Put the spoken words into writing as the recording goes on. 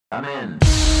I'm in.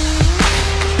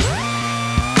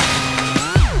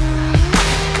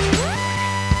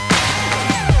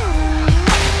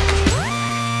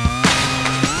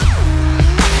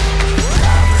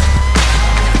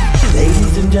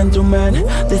 Ladies and gentlemen,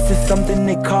 this is something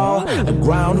they call a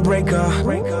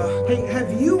groundbreaker. Hey,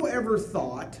 have you ever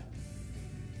thought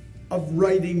of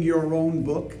writing your own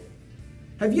book?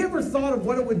 Have you ever thought of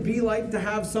what it would be like to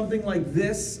have something like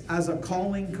this as a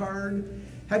calling card?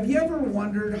 Have you ever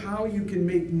wondered how you can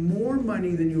make more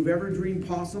money than you've ever dreamed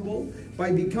possible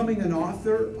by becoming an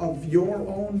author of your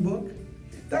own book?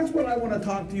 That's what I want to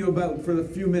talk to you about for a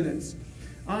few minutes.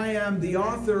 I am the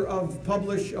author of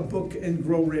Publish a Book and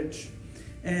Grow Rich.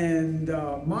 And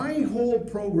my whole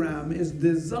program is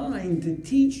designed to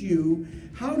teach you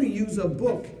how to use a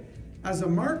book as a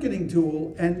marketing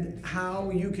tool and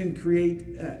how you can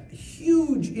create a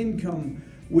huge income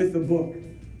with a book.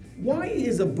 Why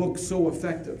is a book so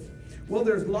effective? Well,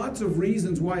 there's lots of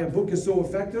reasons why a book is so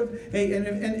effective. Hey,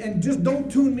 and just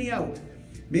don't tune me out.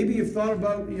 Maybe you've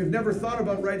never thought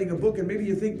about writing a book, and maybe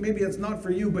you think maybe it's not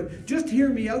for you, but just hear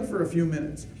me out for a few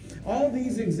minutes. All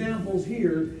these examples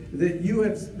here that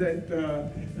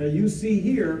you see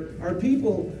here are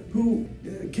people who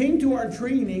came to our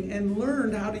training and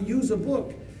learned how to use a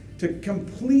book to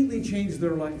completely change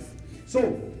their life.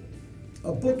 So,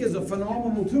 a book is a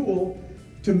phenomenal tool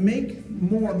to make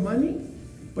more money,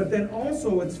 but then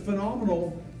also it's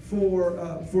phenomenal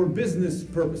for business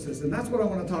purposes, and that's what I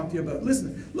want to talk to you about.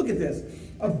 Listen, look at this.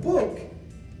 A book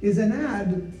is an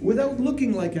ad without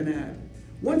looking like an ad.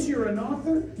 Once you're an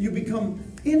author, you become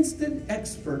instant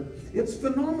expert. It's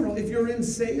phenomenal. If you're in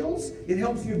sales, it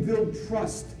helps you build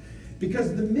trust,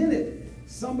 because the minute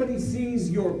somebody sees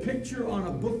your picture on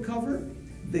a book cover,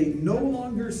 they no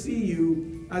longer see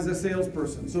you as a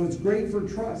salesperson. So it's great for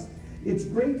trust. It's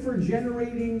great for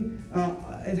generating,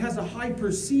 it has a high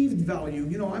perceived value.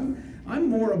 You know, I'm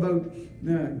more about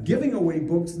giving away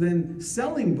books than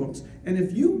selling books. And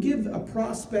if you give a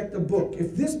prospect a book,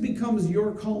 if this becomes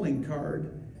your calling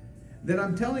card, then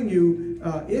I'm telling you,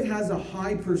 it has a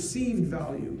high perceived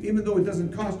value, even though it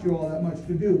doesn't cost you all that much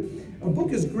to do. A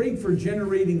book is great for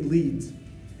generating leads.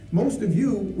 Most of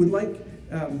you would like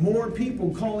more people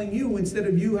calling you instead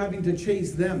of you having to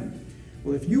chase them.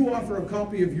 Well, if you offer a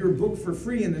copy of your book for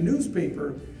free in the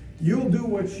newspaper, you'll do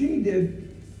what she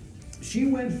did. She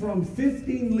went from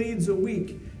 15 leads a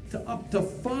week to up to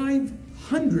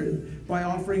 500 by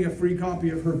offering a free copy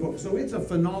of her book. So it's a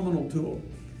phenomenal tool.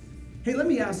 Hey, let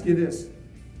me ask you this.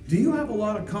 Do you have a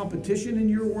lot of competition in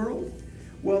your world?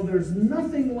 Well, there's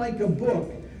nothing like a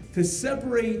book to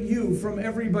separate you from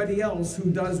everybody else who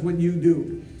does what you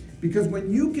do. Because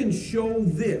when you can show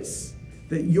this,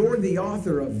 that you're the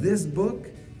author of this book,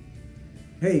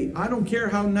 hey, I don't care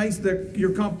how nice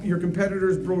your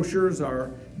competitors' brochures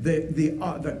are,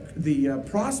 the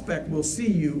prospect will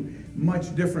see you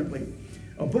much differently.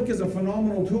 A book is a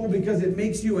phenomenal tool because it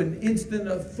makes you an instant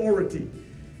authority.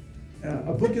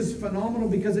 A book is phenomenal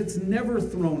because it's never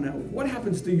thrown out. What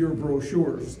happens to your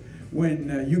brochures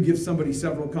when you give somebody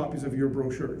several copies of your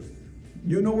brochures?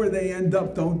 You know where they end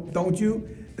up, don't you?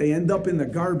 They end up in the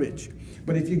garbage.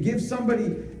 But if you give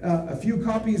somebody a few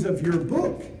copies of your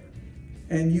book,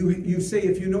 and you say,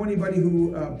 if you know anybody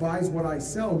who buys what I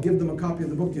sell, give them a copy of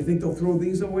the book, do you think they'll throw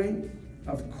these away?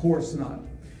 Of course not.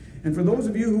 And for those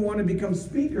of you who want to become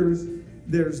speakers,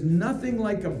 there's nothing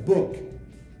like a book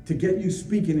to get you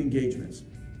speaking engagements.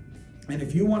 And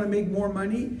if you want to make more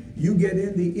money, you get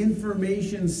in the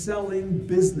information selling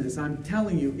business. I'm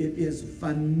telling you, it is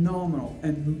phenomenal.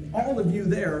 And all of you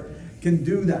there can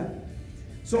do that.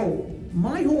 So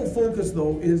my whole focus,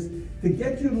 though, is to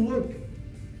get you to look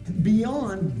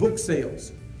beyond book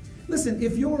sales. Listen,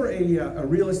 if you're a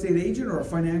real estate agent or a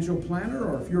financial planner,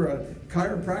 or if you're a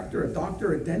chiropractor, a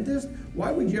doctor, a dentist, why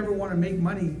would you ever want to make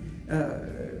money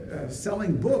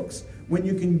selling books when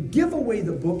you can give away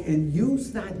the book and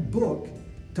use that book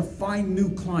to find new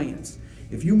clients?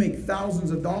 If you make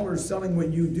thousands of dollars selling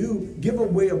what you do, give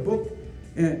away a book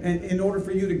in order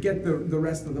for you to get the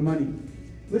rest of the money.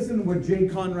 Listen to what J.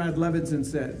 Conrad Levinson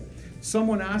said.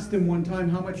 Someone asked him one time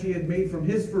how much he had made from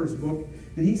his first book,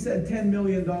 and he said $10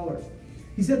 million.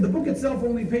 He said, the book itself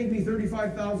only paid me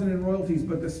 $35,000 in royalties,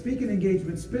 but the speaking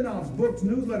engagements, spin-offs, books,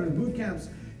 newsletters, boot camps,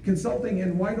 consulting,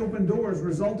 and wide open doors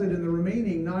resulted in the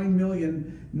remaining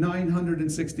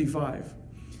 $9,965,000. Well,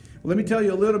 let me tell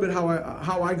you a little bit how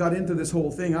I got into this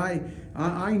whole thing. I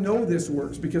know this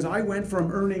works because I went from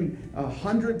earning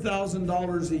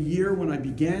 $100,000 a year when I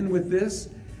began with this,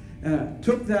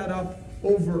 took that up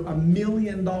over $1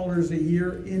 million a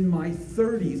year in my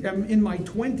 30s, in my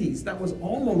 20s. That was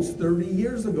almost 30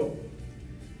 years ago.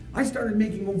 I started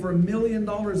making over $1 million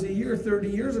a year 30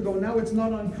 years ago. Now it's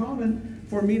not uncommon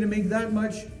for me to make that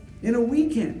much in a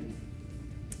weekend.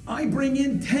 I bring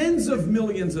in tens of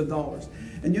millions of dollars.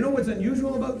 And you know what's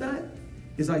unusual about that?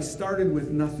 Is I started with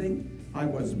nothing. I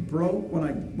was broke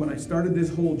when I started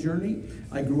this whole journey.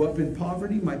 I grew up in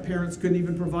poverty. My parents couldn't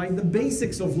even provide the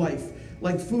basics of life,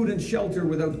 like food and shelter,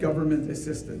 without government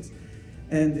assistance.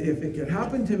 And if it can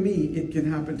happen to me, it can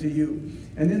happen to you.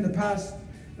 And in the past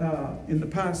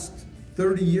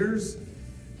 30 years,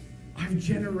 I've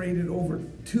generated over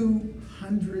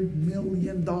 $200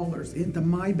 million into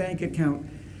my bank account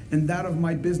and that of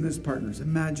my business partners.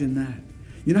 Imagine that.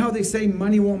 You know how they say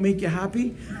money won't make you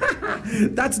happy?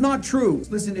 That's not true.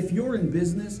 Listen, if you're in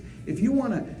business, if you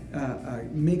want to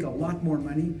make a lot more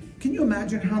money, can you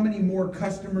imagine how many more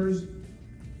customers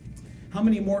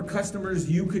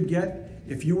you could get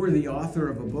if you were the author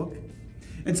of a book?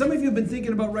 And some of you have been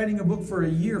thinking about writing a book for a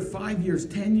year, 5 years,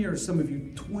 10 years, some of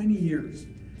you 20 years.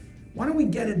 Why don't we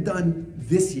get it done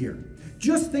this year?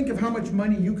 Just think of how much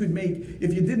money you could make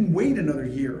if you didn't wait another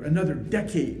year, another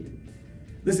decade.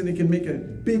 Listen, it can make a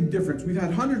big difference. We've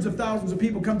had hundreds of thousands of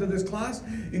people come to this class,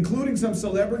 including some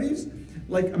celebrities,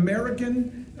 like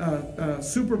American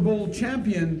Super Bowl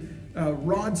champion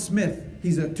Rod Smith.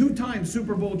 He's a 2-time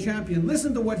Super Bowl champion.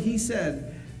 Listen to what he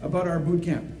said about our boot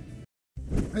camp.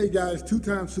 Hey guys,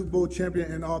 2-time Super Bowl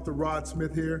champion and author Rod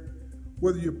Smith here.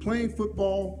 Whether you're playing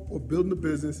football or building a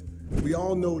business, we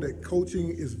all know that coaching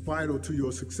is vital to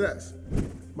your success.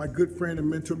 My good friend and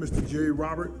mentor, Mr. Jerry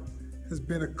Robert, has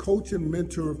been a coach and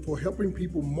mentor for helping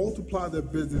people multiply their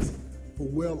business for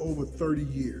well over 30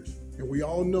 years. And we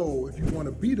all know if you want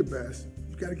to be the best,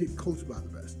 you've got to get coached by the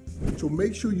best. So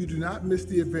make sure you do not miss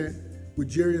the event with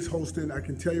Jerry is hosting. I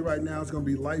can tell you right now, it's going to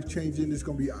be life-changing. It's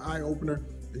going to be an eye-opener.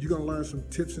 And you're going to learn some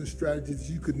tips and strategies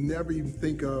you could never even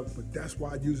think of, but that's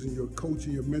why using your coach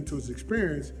and your mentor's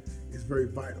experience is very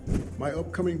vital. My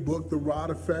upcoming book, The Rod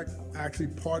Effect, I actually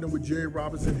partnered with Jerry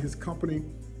Roberts and his company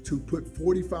to put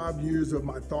 45 years of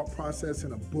my thought process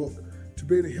in a book to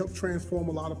be able to help transform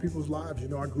a lot of people's lives. You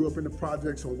know, I grew up in the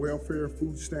projects on welfare,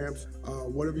 food stamps,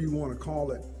 whatever you want to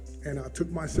call it. And I took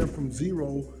myself from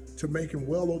zero to making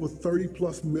well over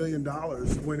 $30+ million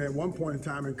when at one point in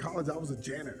time in college, I was a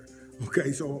janitor.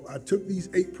 Okay, so I took these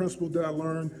 8 principles that I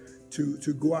learned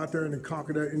to go out there and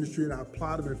conquer that industry, and I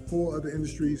applied them in 4 other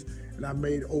industries, and I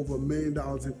made over $1 million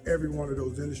in every one of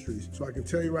those industries. So I can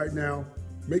tell you right now,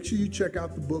 make sure you check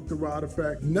out the book, The Rod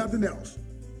Effect. Nothing else.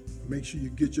 Make sure you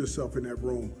get yourself in that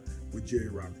room with Jerry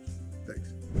Roberts.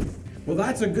 Thanks. Well,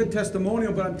 that's a good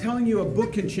testimonial, but I'm telling you, a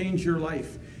book can change your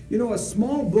life. You know, a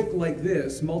small book like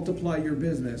this, Multiply Your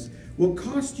Business, will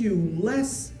cost you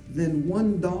less than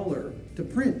 $1 to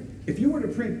print. If you were to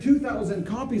print 2,000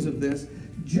 copies of this,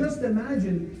 just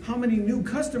imagine how many new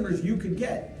customers you could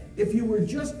get if you were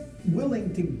just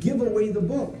willing to give away the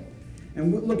book.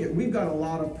 And look, we've got a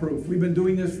lot of proof. We've been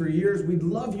doing this for years. We'd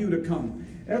love you to come.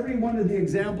 Every one of the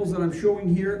examples that I'm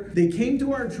showing here, they came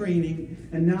to our training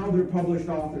and now they're published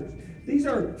authors. These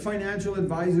are financial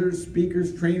advisors,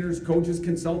 speakers, trainers, coaches,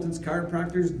 consultants,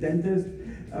 chiropractors, dentists.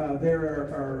 There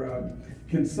are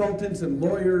consultants and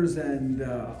lawyers and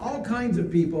all kinds of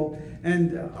people.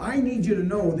 And I need you to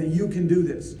know that you can do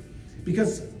this.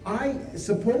 Because I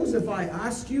suppose if I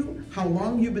asked you how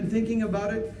long you've been thinking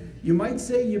about it, you might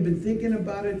say you've been thinking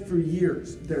about it for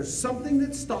years. There's something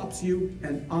that stops you,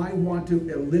 and I want to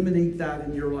eliminate that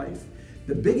in your life.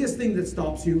 The biggest thing that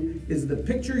stops you is the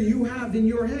picture you have in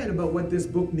your head about what this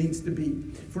book needs to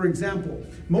be. For example,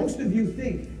 most of you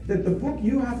think that the book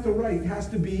you have to write has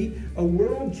to be a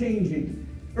world-changing,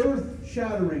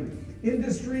 earth-shattering,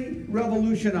 industry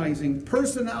revolutionizing,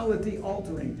 personality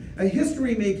altering, a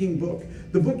history making book.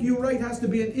 The book you write has to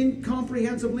be an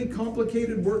incomprehensibly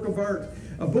complicated work of art.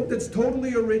 A book that's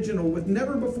totally original with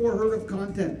never before heard of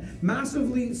content,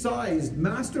 massively sized,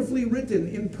 masterfully written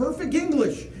in perfect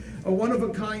English, a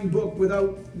one-of-a-kind book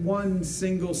without one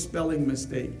single spelling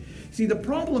mistake. See, the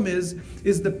problem is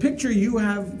the picture you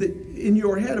have in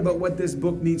your head about what this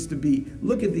book needs to be.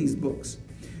 Look at these books.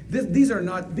 These are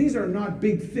not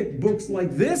big, thick books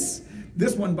like this.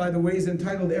 This one, by the way, is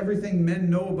entitled Everything Men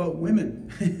Know About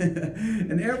Women.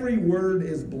 And every word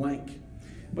is blank.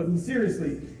 But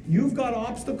seriously, you've got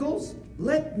obstacles?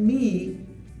 Let me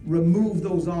remove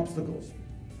those obstacles.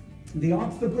 The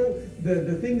obstacle,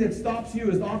 the thing that stops you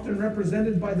is often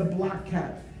represented by the black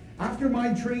cat. After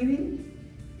my training,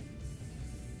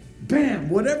 bam,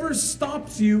 whatever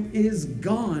stops you is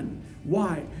gone.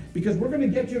 Why? Because we're going to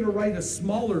get you to write a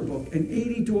smaller book, an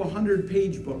 80 to 100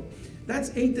 page book.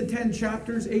 That's 8 to 10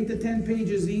 chapters, 8 to 10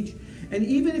 pages each. And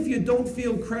even if you don't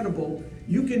feel credible,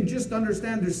 you can just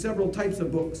understand there's several types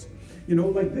of books. You know,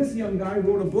 like this young guy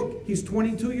wrote a book. He's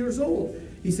 22 years old.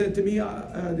 He said to me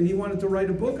that he wanted to write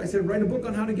a book. I said, write a book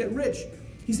on how to get rich.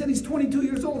 He said he's 22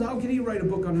 years old. How can he write a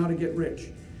book on how to get rich?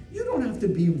 You don't have to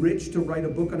be rich to write a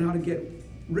book on how to get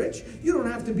rich. You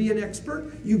don't have to be an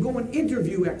expert. You go and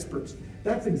interview experts.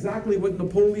 That's exactly what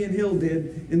Napoleon Hill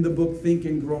did in the book Think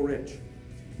and Grow Rich.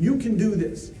 You can do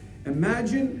this.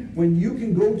 Imagine when you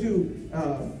can go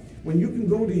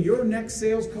to your next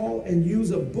sales call and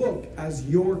use a book as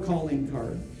your calling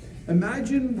card.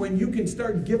 Imagine when you can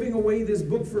start giving away this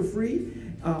book for free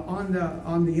on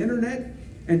the internet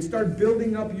and start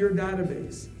building up your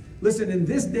database. Listen, in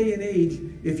this day and age,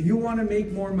 if you want to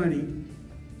make more money,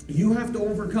 you have to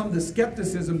overcome the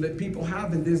skepticism that people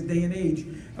have in this day and age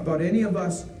about any of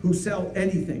us who sell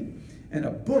anything. And a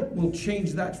book will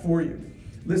change that for you.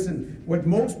 Listen, what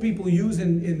most people use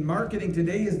in marketing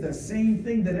today is the same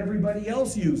thing that everybody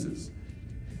else uses.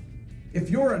 If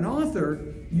you're an author,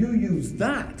 you use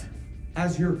that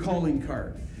as your calling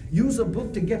card. Use a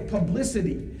book to get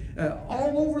publicity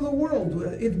all over the world.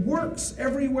 It works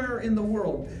everywhere in the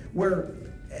world, where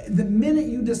the minute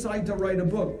you decide to write a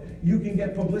book, you can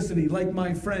get publicity, like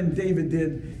my friend David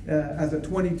did as a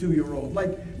 22-year-old,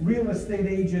 like real estate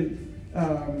agent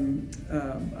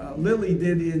Lily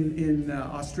did in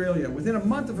Australia. Within a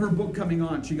month of her book coming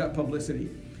on, she got publicity.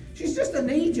 She's just an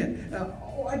agent.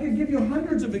 I could give you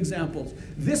hundreds of examples.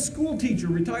 This school teacher,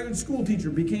 retired school teacher,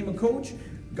 became a coach,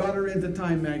 got her into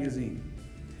Time magazine.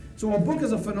 So a book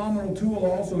is a phenomenal tool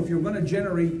also if you're going to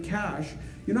generate cash.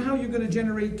 You know how you're going to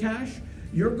generate cash?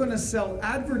 You're going to sell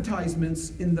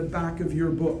advertisements in the back of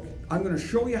your book. I'm going to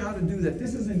show you how to do that.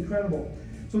 This is incredible.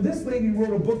 So this lady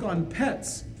wrote a book on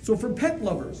pets. So for pet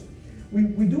lovers,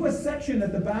 we do a section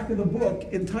at the back of the book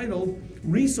entitled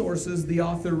Resources the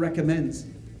Author Recommends.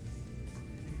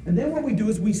 And then what we do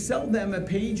is we sell them a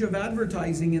page of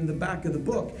advertising in the back of the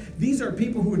book. These are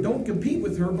people who don't compete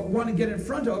with her but want to get in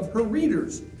front of her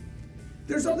readers.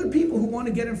 There's other people who want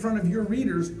to get in front of your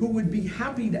readers who would be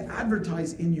happy to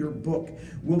advertise in your book.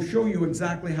 We'll show you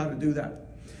exactly how to do that.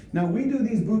 Now, we do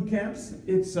these boot camps.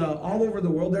 It's all over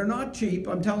the world. They're not cheap,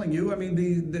 I'm telling you. I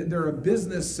mean, they're a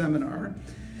business seminar.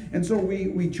 And so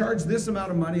we charge this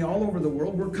amount of money all over the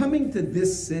world. We're coming to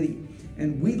this city,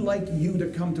 and we'd like you to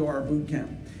come to our boot camp.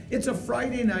 It's a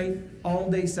Friday night,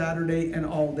 all day Saturday, and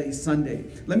all day Sunday.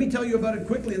 Let me tell you about it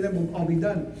quickly, and then I'll be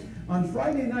done. On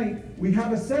Friday night, we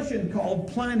have a session called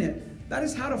Plan It. That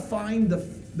is how to find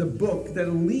the book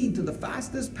that'll lead to the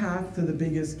fastest path to the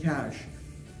biggest cash.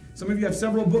 Some of you have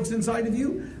several books inside of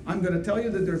you. I'm going to tell you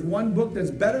that there's one book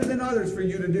that's better than others for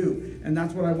you to do, and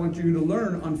that's what I want you to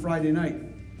learn on Friday night.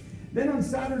 Then on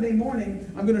Saturday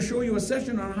morning, I'm going to show you a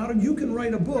session on how you can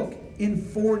write a book in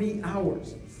 40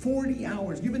 hours. 40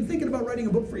 hours. You've been thinking about writing a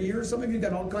book for years. Some of you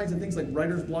got all kinds of things like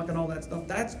writer's block and all that stuff.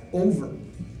 That's over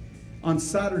on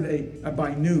Saturday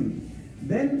by noon.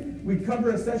 Then we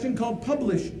cover a session called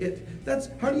Publish It. That's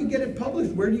how do you get it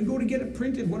published? Where do you go to get it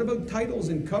printed? What about titles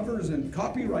and covers and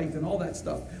copyright and all that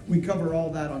stuff? We cover all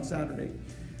that on Saturday.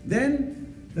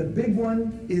 Then the big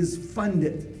one is Fund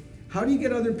It. How do you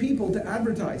get other people to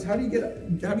advertise? How do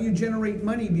you generate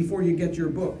money before you get your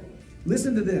book?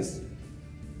 Listen to this.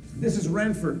 This is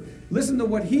Renford. Listen to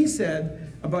what he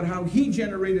said about how he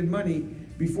generated money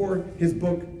before his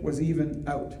book was even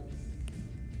out.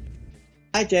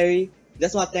 Hi Jerry,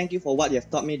 just want to thank you for what you have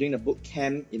taught me during the boot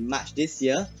camp in March this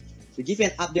year. To give you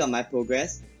an update on my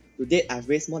progress, to date I've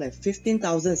raised more than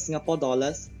 15,000 Singapore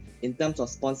dollars in terms of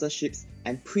sponsorships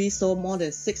and pre-sold more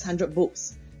than 600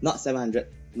 books, not 700,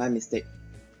 my mistake.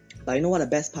 But you know what the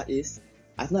best part is?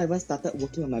 I've not even started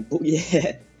working on my book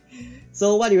yet.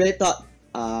 So what you really thought?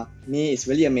 Me is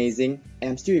really amazing,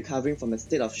 and I'm still recovering from a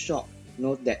state of shock.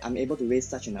 Note that I'm able to raise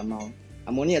such an amount.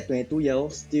 I'm only a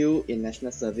 22-year-old still in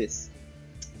national service.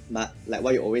 But like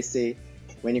what you always say,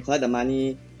 when you collect the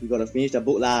money, you gotta finish the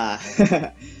book lah.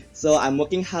 So I'm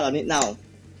working hard on it now.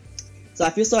 So I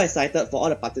feel so excited for all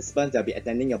the participants that will be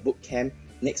attending your boot camp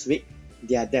next week.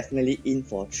 They are definitely in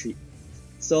for a treat.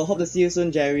 So hope to see you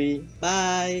soon, Jerry.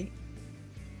 Bye.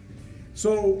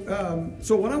 So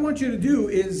what I want you to do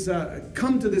is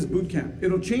come to this boot camp.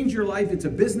 It'll change your life. It's a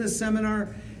business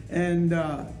seminar, and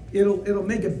it'll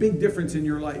make a big difference in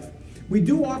your life. We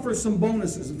do offer some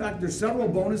bonuses. In fact, there's several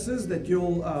bonuses that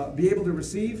you'll be able to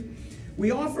receive.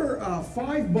 We offer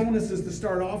 5 bonuses to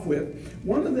start off with.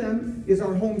 One of them is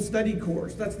our home study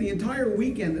course. That's the entire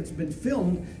weekend that's been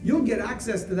filmed. You'll get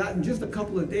access to that in just a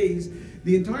couple of days.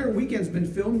 The entire weekend's been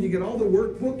filmed. You get all the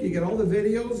workbook, you get all the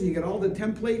videos, you get all the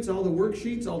templates, all the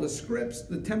worksheets, all the scripts,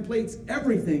 the templates,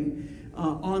 everything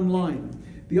online.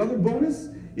 The other bonus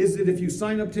is that if you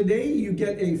sign up today, you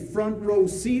get a front row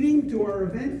seating to our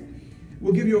event.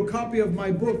 We'll give you a copy of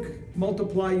my book,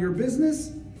 Multiply Your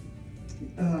Business.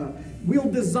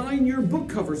 We'll design your book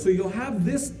cover, so you'll have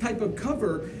this type of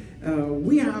cover.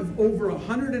 We have over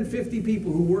 150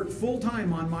 people who work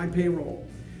full-time on my payroll.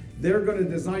 They're going to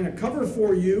design a cover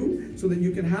for you so that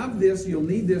you can have this. You'll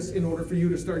need this in order for you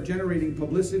to start generating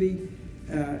publicity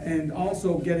and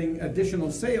also getting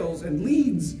additional sales and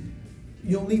leads.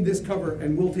 You'll need this cover,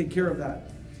 and we'll take care of that.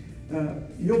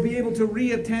 You'll be able to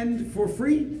re-attend for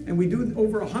free, and we do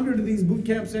over 100 of these boot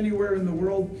camps anywhere in the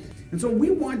world. And so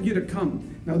we want you to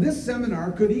come. Now, this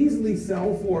seminar could easily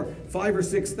sell for $5,000 or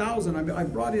 $6,000. I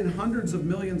brought in hundreds of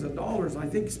millions of dollars. I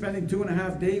think spending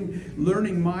 2.5 days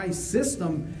learning my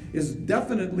system is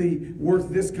definitely worth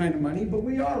this kind of money, but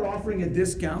we are offering a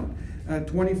discount at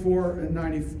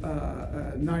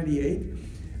 $24.98.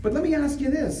 But let me ask you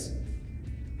this.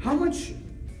 How much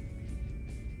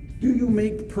do you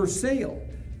make per sale?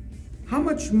 How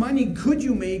much money could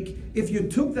you make if you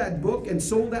took that book and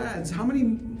sold ads? How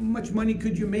much money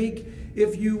could you make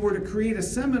if you were to create a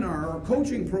seminar or a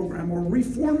coaching program or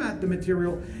reformat the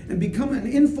material and become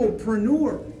an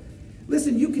infopreneur?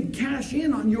 Listen, you could cash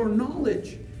in on your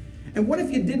knowledge. And what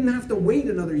if you didn't have to wait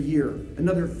another year,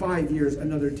 another 5 years,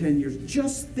 another 10 years?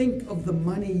 Just think of the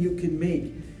money you can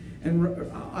make. And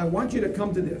I want you to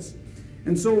come to this.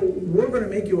 And so we're going to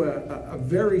make you a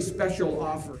very special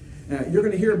offer. You're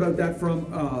going to hear about that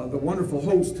from the wonderful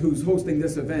host who's hosting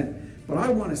this event. But I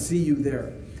want to see you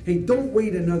there. Hey, don't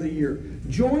wait another year.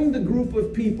 Join the group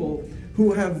of people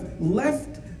who have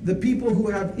left the people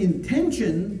who have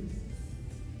intention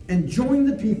and join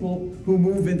the people who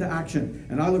move into action.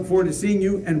 And I look forward to seeing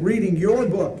you and reading your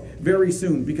book very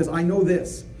soon, because I know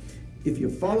this. If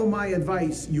you follow my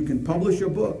advice, you can publish a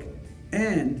book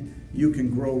and you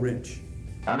can grow rich.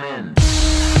 I'm in.